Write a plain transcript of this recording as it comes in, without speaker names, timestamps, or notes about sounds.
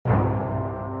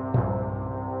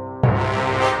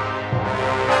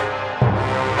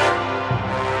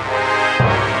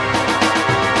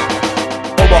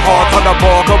on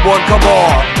the ball, come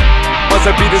on. Must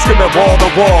be the screaming wall to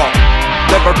wall.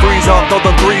 Never freeze up, throw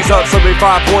the threes up.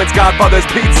 75 points, Godfather's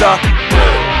pizza.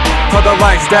 Turn the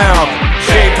lights down.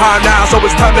 Game time now, so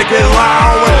it's time to get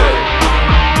loud.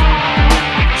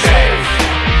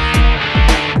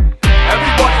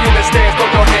 Everybody in the stands, throw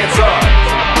your hands up.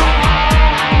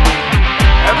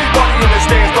 Everybody in the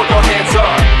stands, throw your hands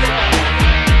up.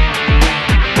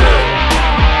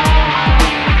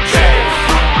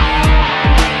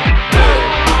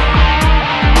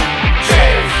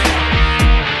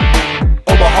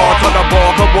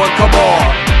 On the ball, come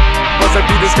on. Must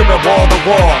be the screaming wall to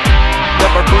wall.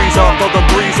 Never freeze up, throw the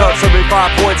threes up.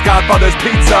 75 points, Godfather's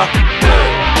pizza.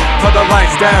 Turn the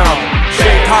lights down.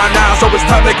 Game time now, so it's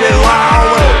time to get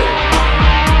loud.